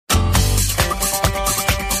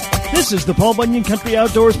This is the Paul Bunyan Country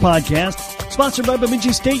Outdoors Podcast, sponsored by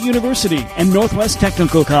Bemidji State University and Northwest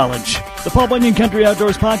Technical College. The Paul Bunyan Country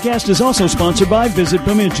Outdoors Podcast is also sponsored by Visit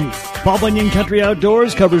Bemidji. Paul Bunyan Country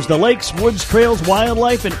Outdoors covers the lakes, woods, trails,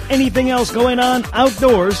 wildlife, and anything else going on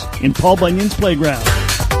outdoors in Paul Bunyan's playground.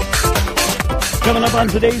 Coming up on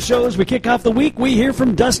today's show as we kick off the week, we hear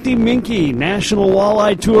from Dusty Minke, National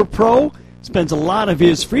Walleye Tour Pro. Spends a lot of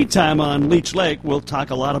his free time on Leech Lake. We'll talk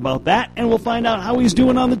a lot about that, and we'll find out how he's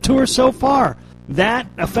doing on the tour so far. That,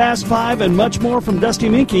 a Fast Five, and much more from Dusty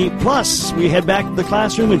Minke. Plus, we head back to the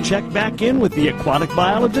classroom and check back in with the aquatic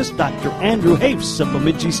biologist, Dr. Andrew Hafs of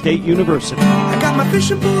Bemidji State University. I got my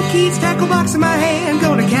fishing pole keys, tackle box in my hand,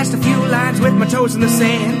 gonna cast a few lines with my toes in the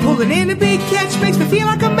sand. Pulling in a big catch makes me feel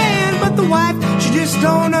like a man, but the wife, she just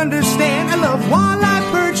don't understand. I love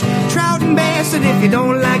walleye, perch, trout, and bass, and if you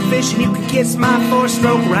don't like fishing, you can kiss my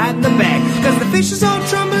four-stroke right in the back. Cause the fishes all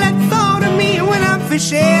tremble at the thought of me when I'm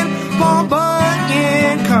fishing Paul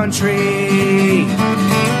Bunyan Country.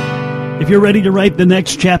 If you're ready to write the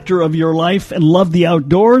next chapter of your life and love the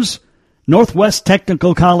outdoors, Northwest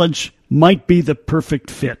Technical College might be the perfect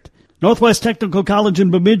fit. Northwest Technical College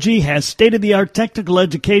in Bemidji has state-of-the-art technical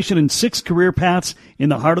education and 6 career paths in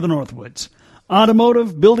the heart of the Northwoods.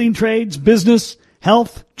 Automotive, building trades, business,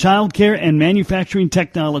 health, childcare, and manufacturing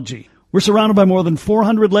technology. We're surrounded by more than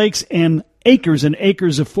 400 lakes and acres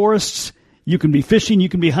of forests. You can be fishing, you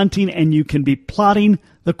can be hunting, and you can be plotting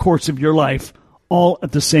the course of your life, all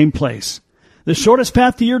at the same place. The shortest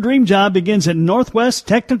path to your dream job begins at Northwest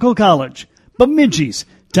Technical College, Bemidji's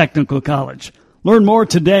Technical College. Learn more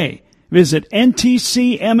today. Visit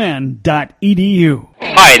ntcmn.edu.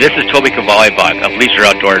 Hi, this is Toby Cavalli-Bach of Leisure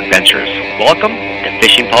Outdoor Adventures. Welcome to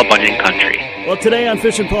Fishing Paul Bunyan Country. Well, today on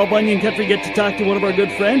Fishing Paul Bunyan Country, get to talk to one of our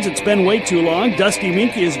good friends. It's been way too long. Dusty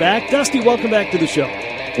Minke is back. Dusty, welcome back to the show.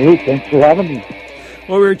 Hey, thanks for having me.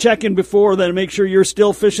 Well, we were checking before that to make sure you're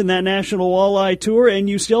still fishing that National Walleye Tour, and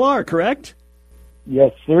you still are, correct?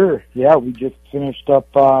 Yes, sir. Yeah, we just finished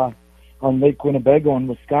up on Lake Winnebago in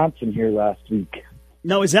Wisconsin here last week.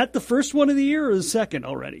 Now, is that the first one of the year or the second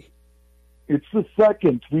already? It's the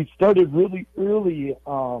second. We started really early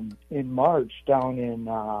in March down in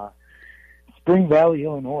Spring Valley,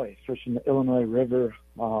 Illinois, fishing the Illinois River.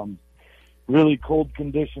 Really cold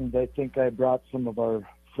conditions. I think I brought some of our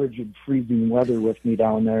frigid, freezing weather with me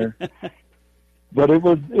down there. But it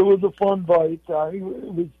was a fun bite. It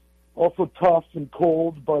was also tough and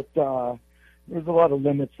cold, but there's a lot of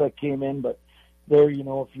limits that came in. But there,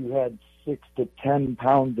 if you had 6 to 10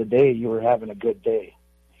 pounds a day, you were having a good day.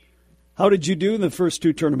 How did you do in the first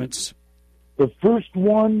 2 tournaments? The first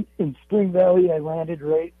one in Spring Valley, I landed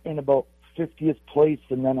right in about 50th place,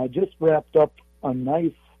 and then I just wrapped up a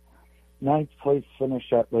nice 9th place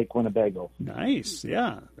finish at Lake Winnebago. Nice,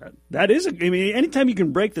 yeah. That is, anytime you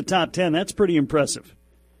can break the top 10, that's pretty impressive.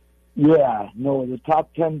 Yeah, no, the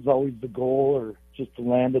top 10 is always the goal, or just to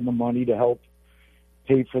land in the money to help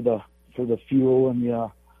pay for the fuel and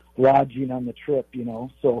the lodging on the trip,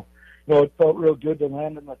 So, it felt real good to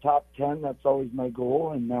land in the top 10. That's always my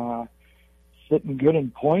goal, and sitting good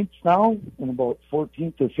in points now, in about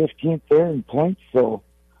 14th or 15th there in points, so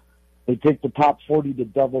they take the top 40 to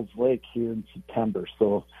Devil's Lake here in September,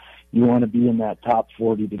 so you want to be in that top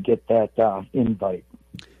 40 to get that invite.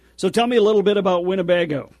 So tell me a little bit about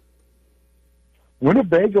Winnebago.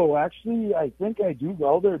 Winnebago, actually, I think I do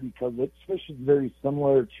well there because its fish is very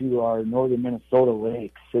similar to our northern Minnesota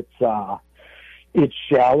lakes. It's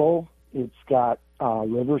shallow. It's got a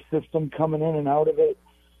river system coming in and out of it.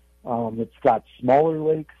 It's got smaller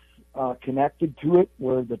lakes connected to it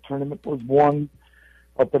where the tournament was won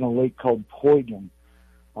up in a lake called Poygan.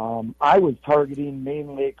 I was targeting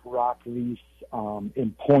main lake rock reefs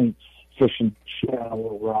in points, fishing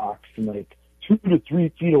shallow rocks and like 2 to 3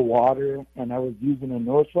 feet of water, and I was using a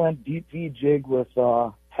Northland deep feed jig with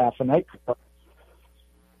half a night carp.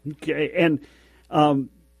 Okay, and I'm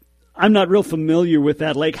not real familiar with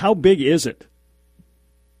that lake. How big is it?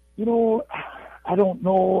 I don't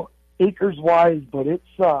know acres-wise, but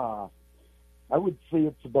it's, I would say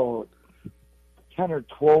it's about 10 or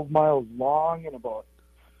 12 miles long and about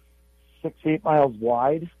 6-8 miles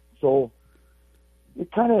wide. So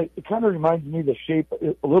it kind of reminds me of the shape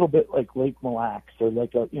a little bit like Lake Mille Lacs or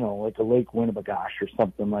like a Lake Winnebagosh or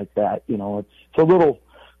something like that. It's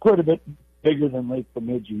quite a bit bigger than Lake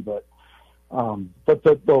Bemidji, but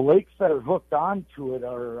the lakes that are hooked onto it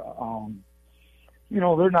are,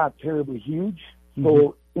 they're not terribly huge.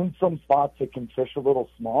 So in some spots it can fish a little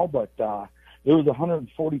small, but there was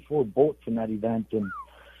 144 boats in that event, and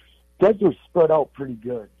guys were spread out pretty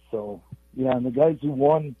good. So yeah, and the guys who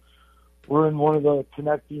won we're in one of the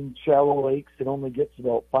connecting shallow lakes. It only gets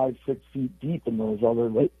about 5-6 feet deep in those other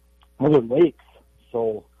lakes.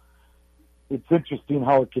 So it's interesting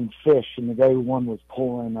how it can fish. And the guy who won was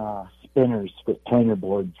pulling spinners with planer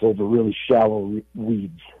boards over really shallow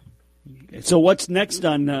weeds. So what's next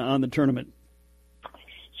on the tournament?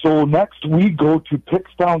 So next we go to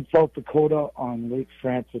Pickstown, South Dakota on Lake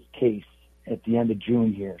Francis Case at the end of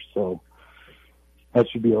June here. So that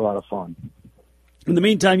should be a lot of fun. In the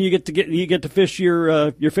meantime, you get to fish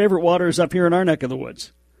your favorite waters up here in our neck of the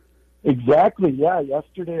woods. Exactly, yeah.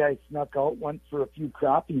 Yesterday I snuck out, went for a few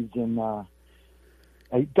crappies, and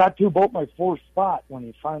I got to about my fourth spot when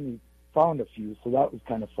he finally found a few, so that was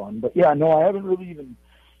kind of fun. But yeah, no, I haven't really even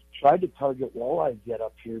tried to target walleyes yet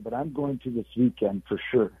up here, but I'm going to this weekend for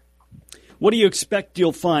sure. What do you expect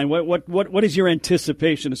you'll find? What is your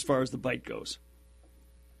anticipation as far as the bite goes?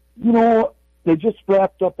 You know, they just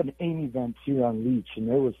wrapped up an AIM event here on Leech, and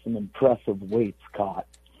there was some impressive weights caught.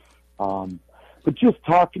 But just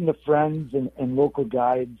talking to friends and local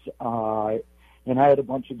guides, and I had a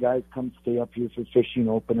bunch of guys come stay up here for fishing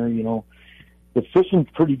opener, you know, the fishing's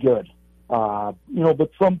pretty good. You know,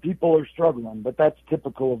 but some people are struggling, but that's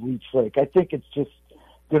typical of Leech Lake. I think it's just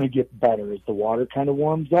going to get better as the water kind of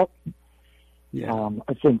warms up. Yeah.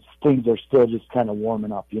 I think things are still just kind of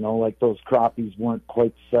warming up, you know, like those crappies weren't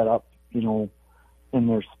quite set up, you know, in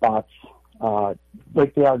their spots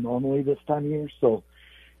like they are normally this time of year. So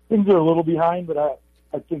things are a little behind, but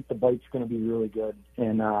I think the bite's going to be really good,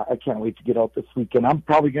 and I can't wait to get out this weekend. I'm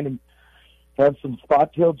probably going to have some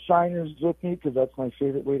spot-tailed shiners with me because that's my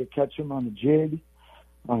favorite way to catch them on the jig,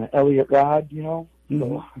 on an Elliott rod, you know. Mm-hmm.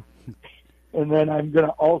 So, and then I'm going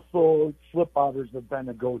to also, slip otters have been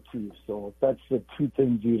a go-to. So if that's the two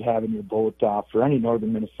things you'd have in your boat for any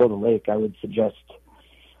northern Minnesota lake, I would suggest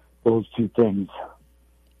those two things.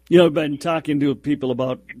 You know, I've been talking to people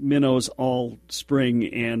about minnows all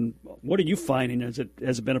spring, and what are you finding? Has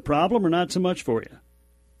it been a problem or not so much for you?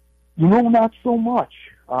 You know, not so much.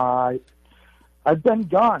 I've been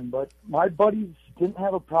gone, but my buddies didn't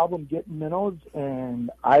have a problem getting minnows, and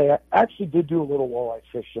I actually did do a little walleye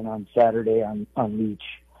fishing on Saturday on Leech,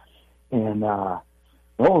 and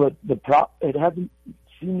it hasn't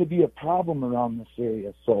seemed to be a problem around this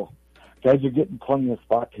area. So guys are getting plenty of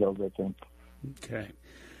spot tails, I think. Okay.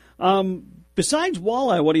 Besides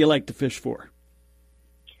walleye, what do you like to fish for?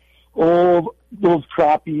 Oh, those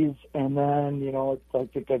crappies, and then, you know, I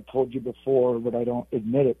think I've told you before, but I don't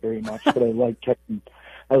admit it very much, but I like catching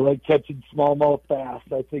smallmouth bass.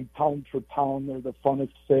 I think pound for pound, they're the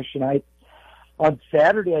funnest fish. And on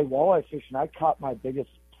Saturday, I walleye fishing, I caught my biggest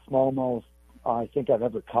smallmouth I think I've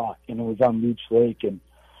ever caught, and it was on Leech Lake, and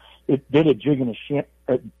it bit a jig and a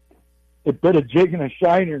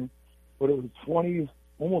shiner, but it was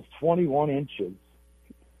almost 21 inches.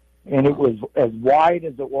 And it was as wide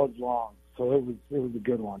as it was long, so it was a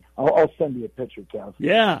good one. I'll send you a picture, Kev.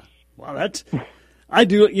 Yeah, well, I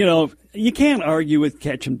do. You know, you can't argue with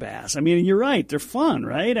catching bass. I mean, you're right; they're fun,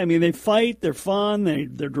 right? I mean, they fight, they're fun,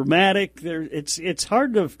 they're dramatic. It's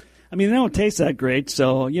hard to. I mean, they don't taste that great,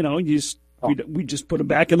 so you know, we just put them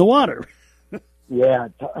back in the water. Yeah,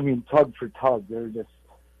 I mean, tug for tug, they're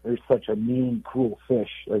such a mean, cool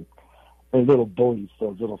fish. Like they're little bullies,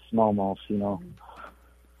 those little smallmouths, you know.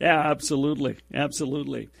 Yeah, absolutely.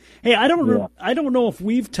 Hey, I don't know if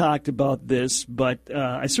we've talked about this, but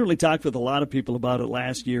I certainly talked with a lot of people about it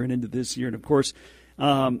last year and into this year. And, of course,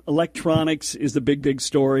 electronics is the big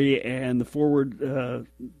story, and the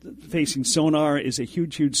forward-facing sonar is a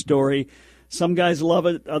huge story. Some guys love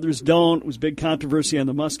it, others don't. It was big controversy on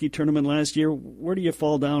the Muskie tournament last year. Where do you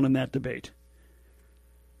fall down in that debate?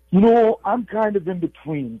 You know, I'm kind of in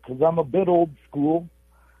between because I'm a bit old school.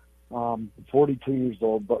 42 years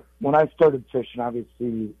old, but when I started fishing,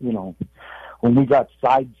 obviously, you know, when we got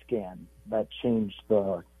side scan, that changed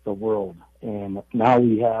the world. And now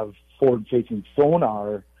we have forward-facing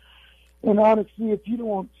sonar. And honestly, if you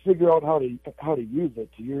don't figure out how to use it,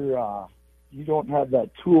 you don't have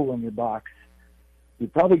that tool in your box, you're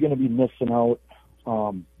probably going to be missing out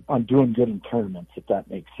on doing good in tournaments, if that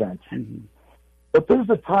makes sense. Mm-hmm. But there's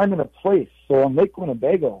a time and a place. So on Lake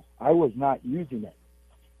Winnebago, I was not using it.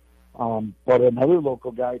 But another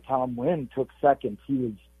local guy, Tom Wynn, took second. He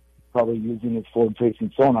was probably using his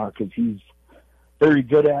forward-facing sonar because he's very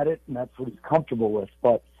good at it, and that's what he's comfortable with.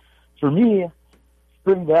 But for me,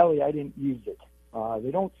 Spring Valley, I didn't use it.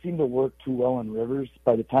 They don't seem to work too well in rivers.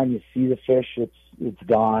 By the time you see the fish, it's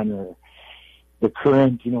gone, or the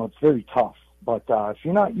current, you know, it's very tough. But if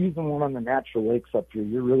you're not using one on the natural lakes up here,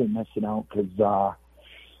 you're really missing out because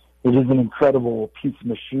it is an incredible piece of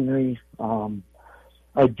machinery.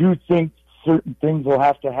 I do think certain things will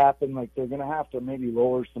have to happen. Like they're going to have to maybe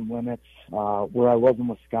lower some limits. Where I was in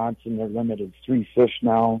Wisconsin, their limit is 3 fish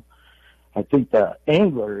now. I think the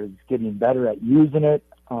angler is getting better at using it,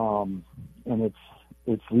 and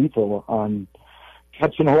it's lethal on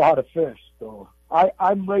catching a lot of fish. So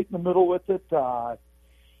I'm right in the middle with it. I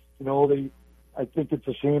think it's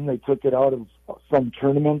a shame they took it out of some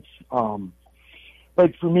tournaments.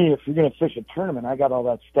 Like for me, if you're going to fish a tournament, I got all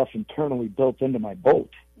that stuff internally built into my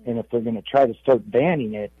boat. And if they're going to try to start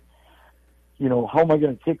banning it, how am I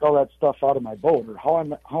going to take all that stuff out of my boat? Or how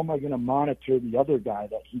am I going to monitor the other guy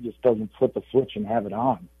that he just doesn't flip a switch and have it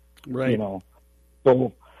on? Right.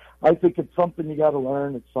 So I think it's something you got to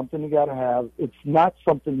learn. It's something you got to have. It's not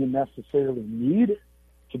something you necessarily need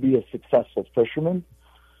to be a successful fisherman,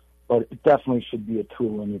 but it definitely should be a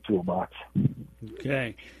tool in your toolbox.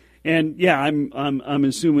 Okay. And yeah, I'm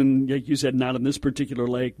assuming, like you said, not on this particular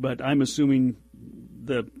lake, but I'm assuming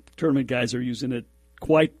the tournament guys are using it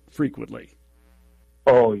quite frequently.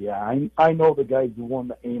 Oh yeah, I know the guys who won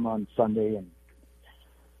the AIM on Sunday,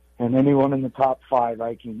 and anyone in the top 5,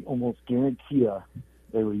 I can almost guarantee you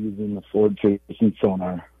they were using the forward-facing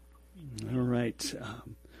sonar. All right.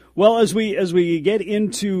 Well, as we get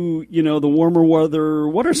into the warmer weather,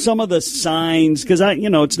 what are some of the signs? Because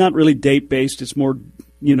it's not really date based; it's more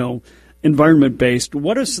environment based.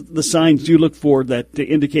 What are the signs you look for that to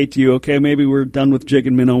indicate to you, okay, maybe we're done with jig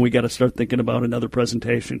and minnow, we got to start thinking about another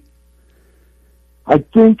presentation? I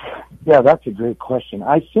think, that's a great question.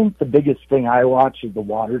 I think the biggest thing I watch is the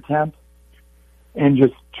water temp, and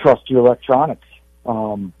just trust your electronics.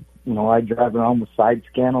 I drive around with side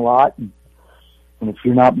scan a lot, and if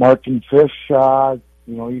you're not marking fish, you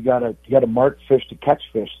gotta mark fish to catch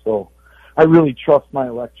fish. So I really trust my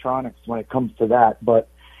electronics when it comes to that. But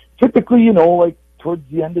typically, like towards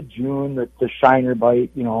the end of June, the shiner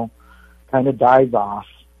bite, kind of dies off,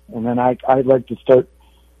 and then I'd like to start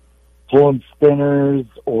pulling spinners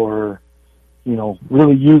or,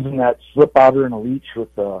 really using that slip outer and a leech with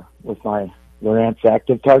my Lowrance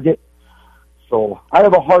active target. So I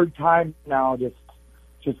have a hard time now just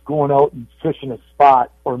going out and fishing a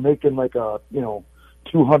spot or making like a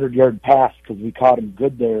 200-yard pass because we caught him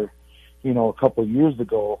good there, a couple of years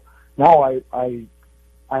ago. Now I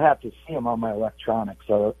have to see him on my electronics,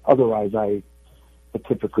 otherwise I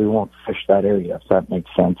typically won't fish that area, if that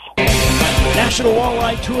makes sense. National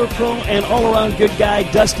Walleye Tour Pro and all-around good guy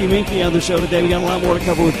Dusty Minke on the show today. We got a lot more to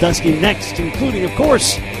cover with Dusty next, including, of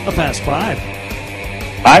course, a Fast Five.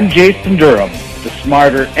 I'm Jason Durham, the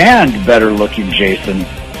smarter and better-looking Jason,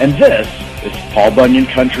 and this is Paul Bunyan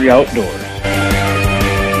Country Outdoors.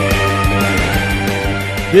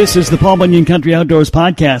 This is the Paul Bunyan Country Outdoors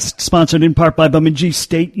podcast, sponsored in part by Bemidji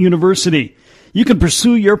State University. You can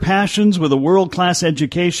pursue your passions with a world-class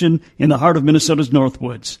education in the heart of Minnesota's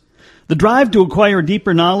Northwoods. The drive to acquire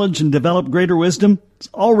deeper knowledge and develop greater wisdom is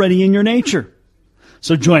already in your nature.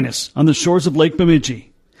 So join us on the shores of Lake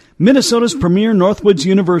Bemidji. Minnesota's premier Northwoods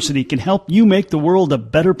University can help you make the world a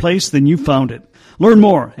better place than you found it. Learn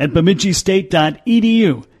more at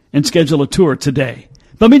bemidjistate.edu and schedule a tour today.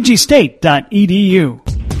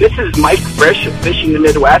 bemidjistate.edu. This is Mike Frisch of Fishing the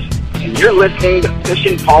Midwest, and you're listening to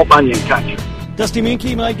Fishing Paul Bunyan Country. Dusty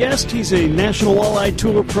Minke, my guest. He's a National Walleye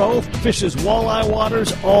Tour Pro, fishes walleye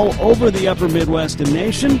waters all over the upper Midwest and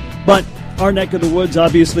nation. But our neck of the woods,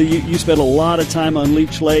 obviously, you spent a lot of time on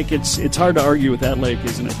Leech Lake. It's hard to argue with that lake,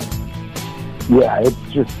 isn't it? Yeah, it's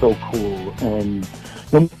just so cool. And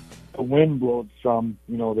when the wind blows some,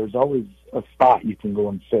 there's always a spot you can go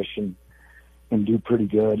and fish and do pretty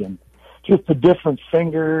good. And just the different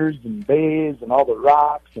fingers and bays and all the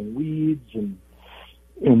rocks and weeds and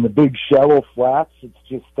in the big shallow flats, it's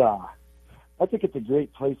just I think it's a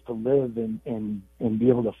great place to live and be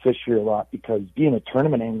able to fish here a lot, because being a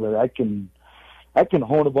tournament angler, I can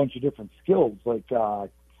hone a bunch of different skills. Like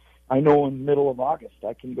I know in the middle of August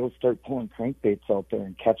I can go start pulling crankbaits out there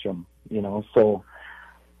and catch them, so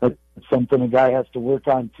that's something a guy has to work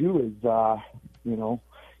on too, is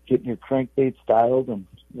getting your crankbait dialed and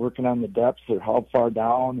working on the depths or how far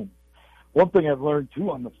down. And one thing I've learned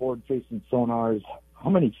too on the forward-facing sonar is how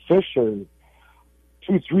many fish are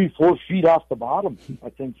 2, 3, 4 feet off the bottom. I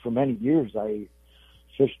think for many years I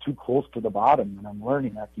fished too close to the bottom, and I'm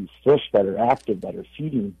learning that these fish that are active, that are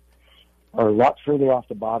feeding, are a lot further off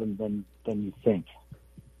the bottom than you think.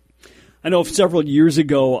 I know several years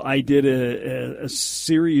ago I did a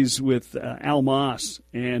series with Al Moss,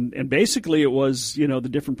 and basically it was, the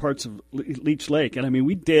different parts of Leech Lake. And, I mean,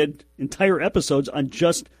 we did entire episodes on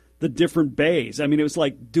just the different bays. I mean, it was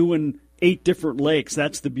like doing 8 different lakes.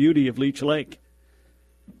 That's the beauty of Leech Lake.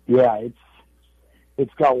 Yeah,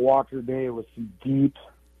 it's got Walker Bay with some deep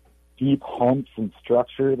deep humps and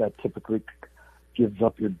structure that typically gives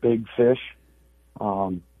up your big fish.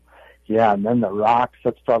 Yeah, and then the rocks,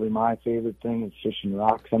 that's probably my favorite thing, is fishing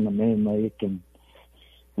rocks on the main lake. And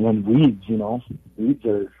then weeds, weeds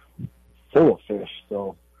are full of fish,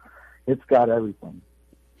 so it's got everything.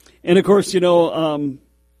 And of course, you're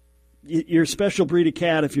a special breed of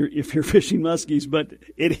cat if you're fishing muskies, but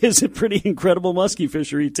it is a pretty incredible muskie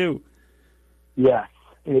fishery too. Yes,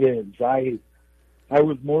 it is. I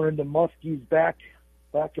was more into muskies back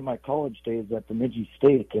in my college days at Bemidji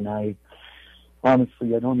State, and I honestly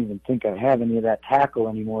don't even think I have any of that tackle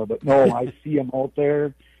anymore. But no, I see them out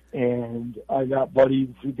there, and I got buddies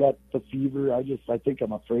who got the fever. I think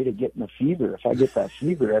I'm afraid of getting the fever. If I get that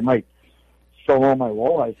fever, I might sell all my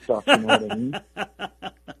walleye stuff. You know what I mean?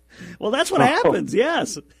 Well, that's what happens.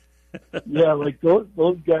 Yes. Yeah, like those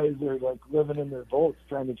guys are like living in their boats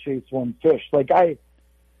trying to chase one fish. Like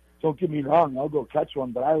don't get me wrong, I'll go catch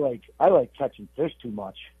one, but I like catching fish too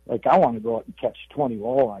much. Like I want to go out and catch 20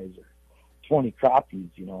 walleyes or 20 crappies.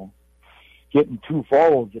 Getting 2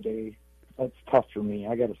 follows a day, that's tough for me.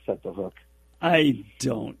 I got to set the hook. I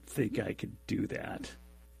don't think I could do that.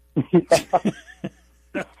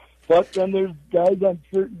 But then there's guys on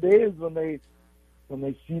certain days when they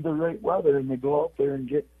see the right weather and they go out there and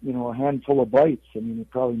get, a handful of bites. I mean,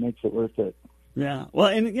 it probably makes it worth it. Yeah. Well,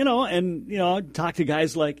 and talk to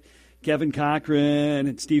guys like Kevin Cochran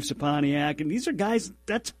and Steve Saponiak, and these are guys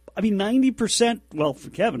 90%, well, for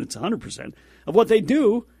Kevin, it's 100% of what they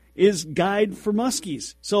do is guide for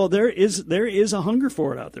muskies. So there is a hunger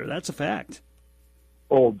for it out there. That's a fact.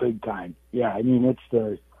 Oh, big time. Yeah. I mean, it's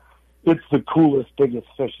the coolest, biggest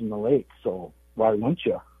fish in the lake. So why wouldn't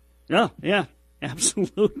you? Yeah.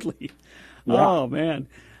 Absolutely. Yeah. Oh, man.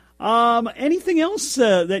 Anything else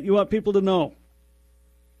that you want people to know?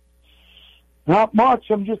 Not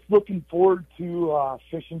much. I'm just looking forward to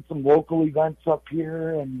fishing some local events up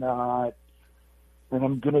here, and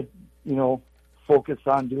I'm going to, focus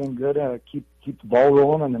on doing good, keep the ball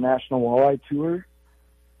rolling on the National Walleye Tour.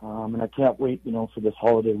 And I can't wait, for this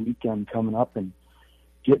holiday weekend coming up and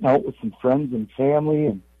getting out with some friends and family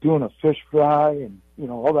and doing a fish fry and,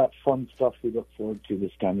 all that fun stuff we look forward to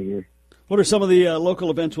this time of year. What are some of the local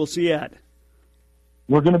events we'll see at?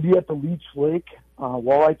 We're going to be at the Leech Lake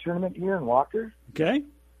Walleye Tournament here in Walker. Okay.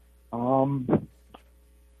 And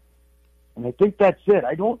I think that's it.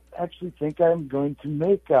 I don't actually think I'm going to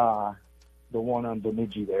make the one on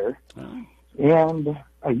Bemidji there. Oh. And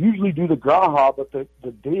I usually do the Graha, but the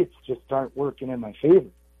dates just aren't working in my favor.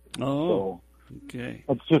 Oh. So okay.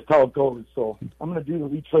 that's just how it goes. So I'm going to do the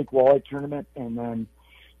Leech Lake Walleye Tournament and then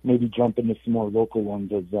maybe jump into some more local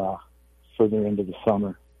ones as further into the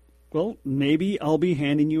summer. Well, maybe I'll be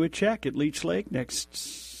handing you a check at Leech Lake next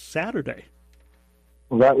Saturday.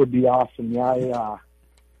 Well, that would be awesome. Yeah,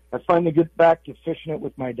 I finally get back to fishing it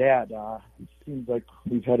with my dad. It seems like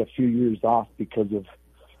we've had a few years off because of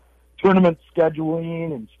tournament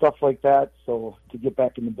scheduling and stuff like that. So to get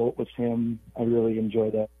back in the boat with him, I really enjoy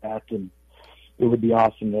that. And it would be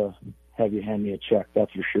awesome to have you hand me a check,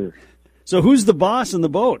 that's for sure. So who's the boss in the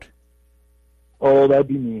boat? Oh, that'd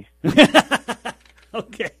be me.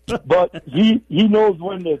 Okay. But he knows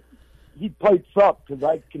when he pipes up because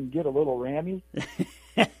I can get a little rammy.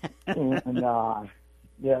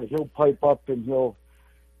 And he'll pipe up and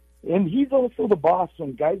he's also the boss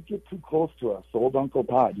when guys get too close to us. Old Uncle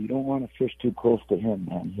Todd, you don't want to fish too close to him,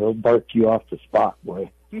 man. He'll bark you off the spot, boy.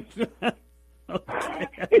 Okay.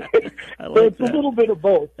 I So like it's that. a little bit of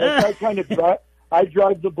both. Like I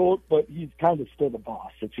drive the boat, but he's kind of still the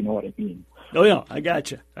boss, if you know what I mean. Oh, yeah, I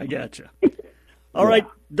gotcha. All right,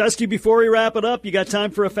 Dusty, before we wrap it up, you got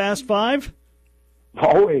time for a Fast Five?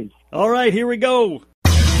 Always. All right, here we go.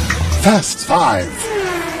 Fast Five.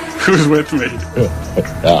 Who's with me?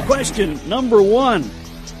 Question number 1.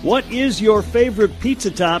 What is your favorite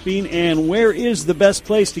pizza topping, and where is the best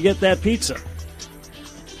place to get that pizza?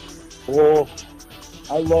 Well,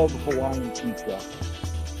 I love Hawaiian pizza.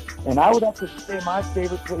 And I would have to say my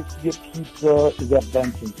favorite place to get pizza is at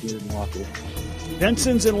Benson's here in Walker.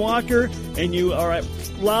 Benson's in Walker, and you are a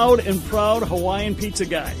loud and proud Hawaiian pizza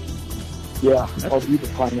guy. Yeah, I'll do the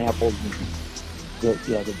pineapples and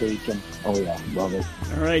the bacon. Oh, yeah, love it.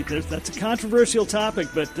 All right, that's a controversial topic,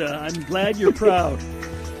 but I'm glad you're proud.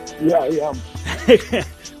 Yeah, yeah.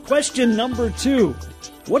 Question number 2.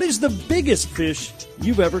 What is the biggest fish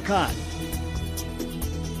you've ever caught?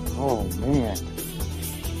 Oh, man.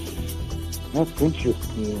 That's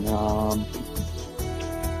interesting.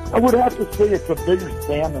 I would have to say it's a bigger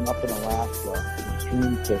salmon up in Alaska,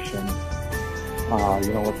 stream fishing,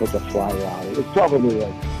 with like a fly rod. It's probably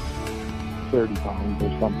like 30 pounds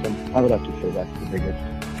or something. I would have to say that's the biggest.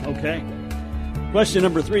 Okay. Question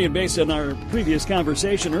number 3, and based on our previous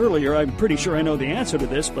conversation earlier, I'm pretty sure I know the answer to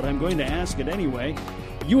this, but I'm going to ask it anyway.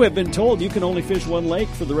 You have been told you can only fish one lake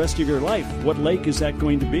for the rest of your life. What lake is that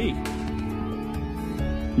going to be?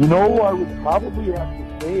 I would probably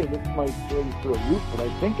have to say, this might throw you for a loop, but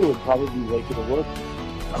I think it would probably be Lake of the Woods.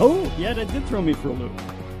 Oh, yeah, that did throw me for a loop.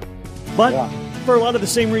 But for a lot of the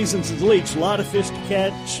same reasons as Leech, a lot of fish to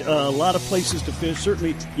catch, a lot of places to fish,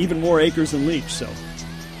 certainly even more acres than Leech, so...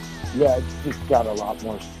 Yeah, it's just got a lot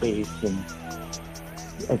more space, and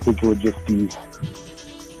I think it would be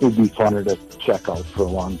funner to check out for a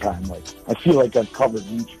long time. Like, I feel like I've covered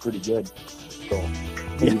Leech pretty good, so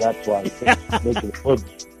maybe that's why I think it was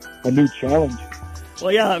a new challenge.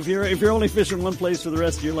 Well, yeah, if you're only fishing one place for the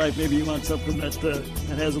rest of your life, maybe you want something that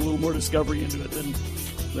has a little more discovery into it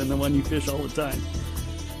than the one you fish all the time.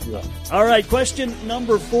 Yeah. All right, question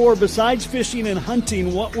number 4. Besides fishing and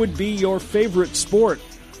hunting, what would be your favorite sport?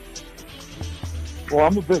 Well,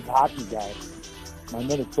 I'm a big hockey guy. My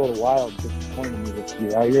Minnesota Wild disappointed me this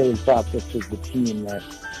year. I really thought this was the team that...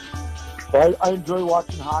 So I enjoy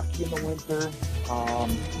watching hockey in the winter.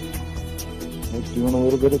 Like doing a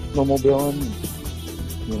little bit of snowmobiling,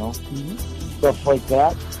 stuff like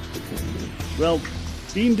that. Well,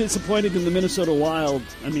 being disappointed in the Minnesota Wild,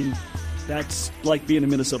 I mean, that's like being a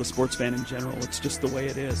Minnesota sports fan in general. It's just the way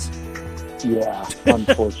it is. Yeah,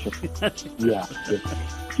 unfortunately. Yeah,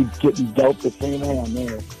 keeps getting dealt the same hand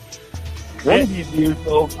there. One of these years,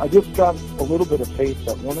 though, I just got a little bit of faith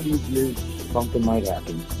that one of these years something might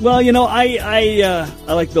happen. Well, I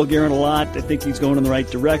like Bill Guerin a lot. I think he's going in the right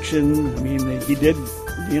direction. I mean, he did,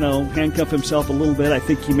 handcuff himself a little bit. I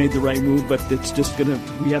think he made the right move, but it's just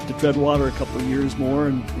we have to tread water a couple of years more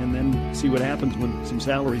and then see what happens when some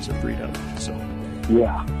salaries are freed up. So.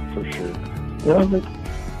 Yeah, for sure. Yeah,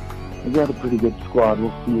 they got a pretty good squad.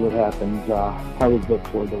 We'll see what happens. I would look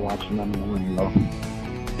forward to watching them in the ring, though.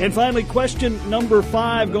 And finally, question number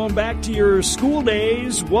 5, going back to your school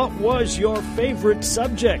days, what was your favorite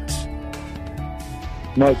subject?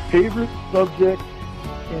 My favorite subject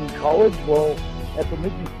in college? Well, at the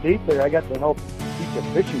Minke State there, I got to help teach a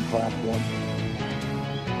fishing class once.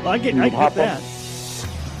 Well, I get that.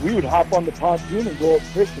 We would hop on the pontoon and go up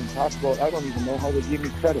fishing. Talk about, I don't even know how they give me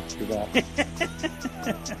credits for that.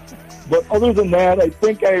 But other than that, I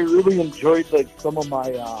think I really enjoyed some of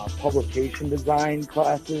my publication design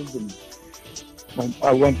classes, and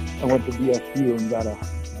I went to BSU and got a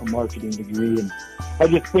marketing degree, and I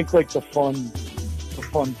just think the fun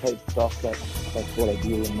type stuff that's what I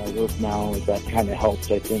do in my work now. That kind of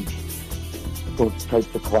helps. I think those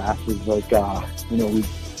types of classes, we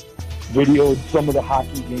videoed some of the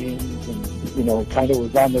hockey games, and kind of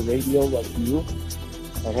was on the radio like you.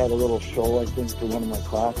 I had a little show, I think, for one of my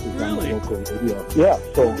classes on the local radio. Yeah,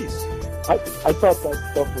 so nice. I thought that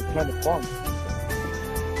stuff was kind of fun.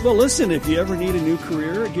 Well, listen, if you ever need a new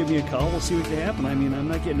career, give me a call. We'll see what can happen. I mean, I'm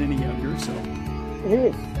not getting any younger, so.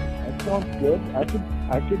 Hey, that sounds good. I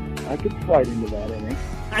could slide into that, I think.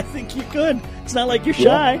 I think you could. It's not like you're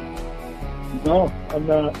shy. No, I'm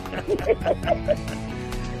not.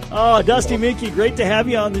 Oh, Dusty Minke, great to have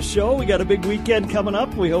you on the show. We got a big weekend coming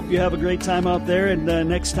up. We hope you have a great time out there. And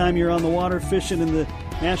next time you're on the water fishing in the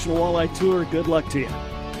National Walleye Tour, good luck to you.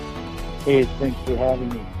 Hey, thanks for having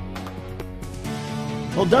me.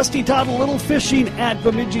 Well, Dusty taught a little fishing at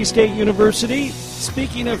Bemidji State University.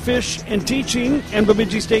 Speaking of fish and teaching and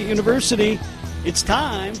Bemidji State University, it's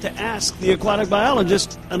time to ask the aquatic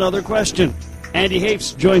biologist another question. Andy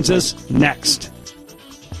Hafs joins us next.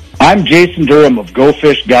 I'm Jason Durham of Go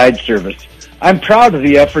Fish Guide Service. I'm proud of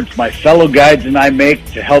the efforts my fellow guides and I make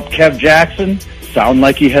to help Kev Jackson sound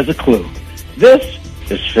like he has a clue. This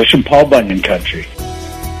is Fishin' Paul Bunyan Country.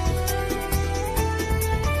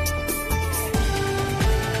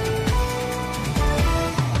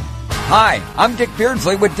 Hi, I'm Dick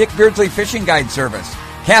Beardsley with Dick Beardsley Fishing Guide Service.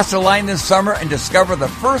 Cast a line this summer and discover the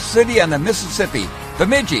first city on the Mississippi.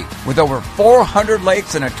 Bemidji, with over 400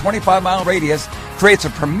 lakes and a 25-mile radius, creates a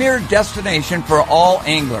premier destination for all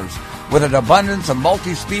anglers. With an abundance of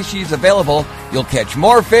multi-species available, you'll catch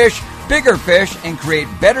more fish, bigger fish, and create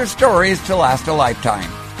better stories to last a lifetime.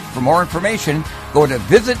 For more information, go to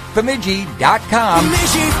visitbemidji.com.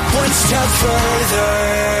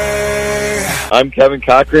 I'm Kevin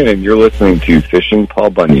Cochran, and you're listening to Fishing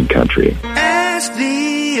Paul Bunyan Country. Ask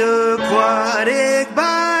the aquatic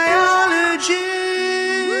biologist.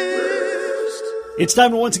 It's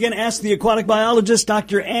time to once again ask the aquatic biologist,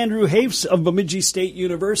 Dr. Andrew Hafs of Bemidji State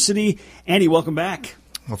University. Andy, welcome back.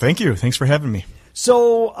 Well, thank you. Thanks for having me.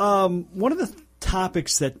 So one of the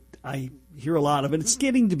topics that I hear a lot of, and it's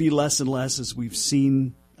getting to be less and less as we've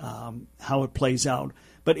seen how it plays out,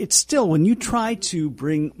 But it's still, when you try to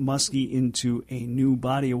bring muskie into a new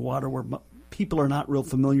body of water where people are not real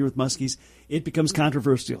familiar with muskies, it becomes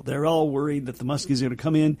controversial. They're all worried that the muskies are going to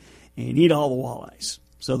come in and eat all the walleyes.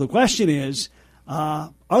 So the question is,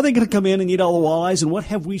 are they going to come in and eat all the walleyes, and what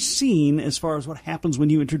have we seen as far as what happens when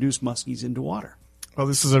you introduce muskies into water? Well,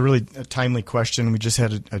 this is a really timely question. We just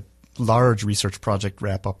had a large research project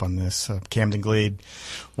wrap up on this. Camden Glade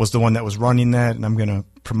was the one that was running that, and I'm going to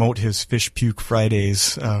promote his Fish Puke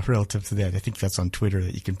Fridays relative to that. I think that's on Twitter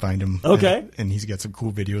that you can find him. Okay. And he's got some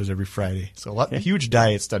cool videos every Friday. So a huge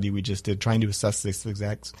diet study we just did trying to assess this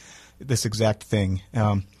exact thing.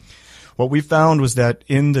 What we found was that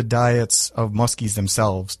in the diets of muskies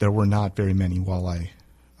themselves, there were not very many walleye.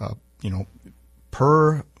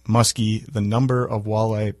 Per muskie, the number of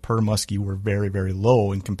walleye per muskie were very, very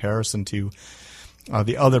low in comparison to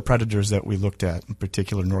the other predators that we looked at, in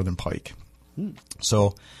particular northern pike.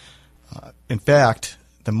 So, in fact,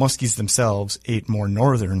 the muskies themselves ate more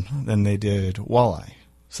northern than they did walleye.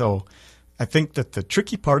 So I think that the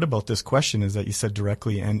tricky part about this question is that you said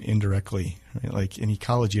directly and indirectly. Right? Like in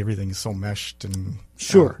ecology, everything is so meshed and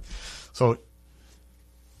sure. So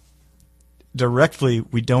directly,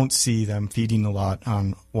 we don't see them feeding a lot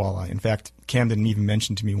on walleye. In fact, Camden even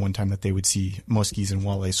mentioned to me one time that they would see muskies and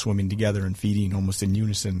walleye swimming together and feeding almost in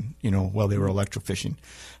unison, while they were electrofishing.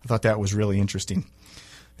 I thought that was really interesting.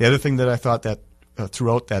 The other thing that I thought that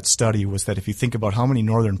throughout that study was that if you think about how many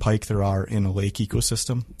northern pike there are in a lake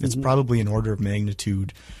ecosystem, it's probably an order of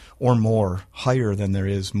magnitude or more higher than there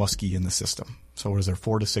is muskie in the system. So is there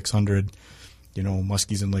 400 to 600,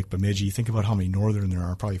 muskies in Lake Bemidji? Think about how many northern there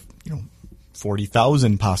are, probably,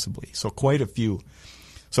 40,000 possibly. So quite a few.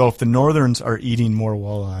 So if the northerns are eating more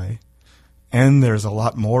walleye and there's a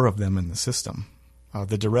lot more of them in the system,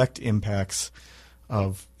 the direct impacts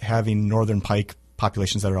of having northern pike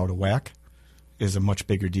populations that are out of whack is a much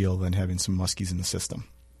bigger deal than having some muskies in the system.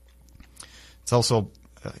 It's also,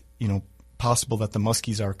 possible that the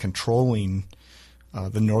muskies are controlling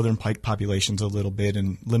the northern pike populations a little bit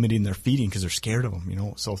and limiting their feeding because they're scared of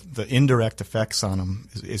them, So the indirect effects on them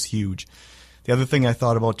is huge. The other thing I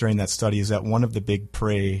thought about during that study is that one of the big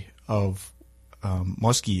prey of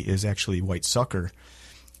muskie is actually white sucker.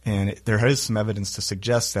 And there is some evidence to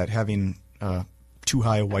suggest that having too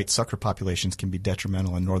high white sucker populations can be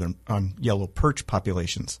detrimental on yellow perch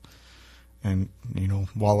populations. And,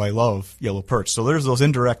 walleye love yellow perch. So there's those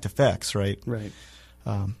indirect effects, right? Right.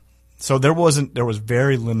 So there was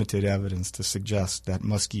very limited evidence to suggest that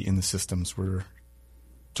muskie in the systems were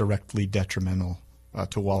directly detrimental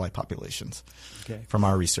to walleye populations from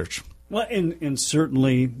our research. Well, and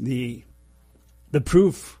certainly the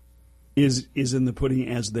proof is in the pudding,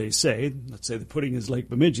 as they say. Let's say the pudding is Lake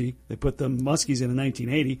Bemidji. They put the muskies in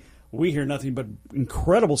 1980. We hear nothing but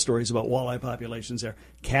incredible stories about walleye populations there.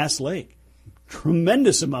 Cass Lake,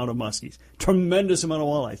 tremendous amount of muskies, tremendous amount of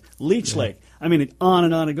walleyes. Leech Lake, I mean, on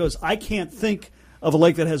and on it goes. I can't think of a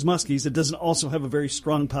lake that has muskies that doesn't also have a very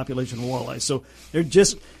strong population of walleyes. So they're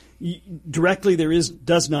just directly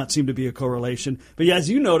does not seem to be a correlation. But as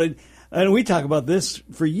you noted, and we talk about this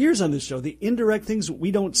for years on this show, the indirect things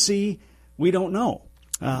we don't see, we don't know.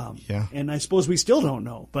 And I suppose we still don't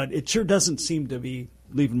know, but it sure doesn't seem to be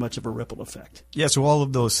leaving much of a ripple effect. Yeah, so all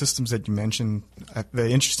of those systems that you mentioned, the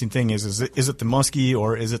interesting thing is it the muskie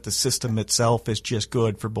or is it the system itself is just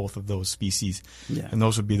good for both of those species? Yeah. And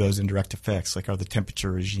those would be those indirect effects, like are the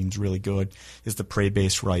temperature regimes really good? Is the prey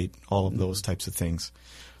base right? All of those types of things.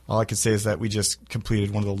 All I can say is that we just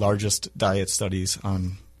completed one of the largest diet studies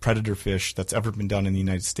on predator fish that's ever been done in the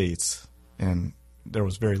United States, and there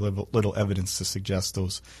was very little evidence to suggest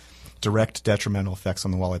those direct detrimental effects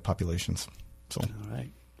on the walleye populations. So, all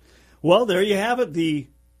right. Well, there you have it, the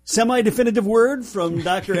semi-definitive word from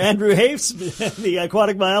Dr. Andrew Hafs, the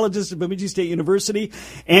aquatic biologist at Bemidji State University.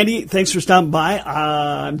 Andy, thanks for stopping by.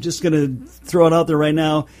 I'm just going to throw it out there right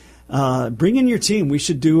now. Bring in your team. We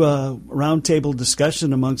should do a roundtable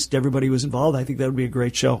discussion amongst everybody who's involved. I think that would be a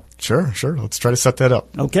great show. Sure. Let's try to set that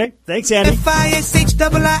up. Okay. Thanks, Andy.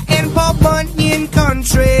 F-I-S-H-I-I-N Paul Bunyan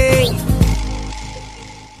Country.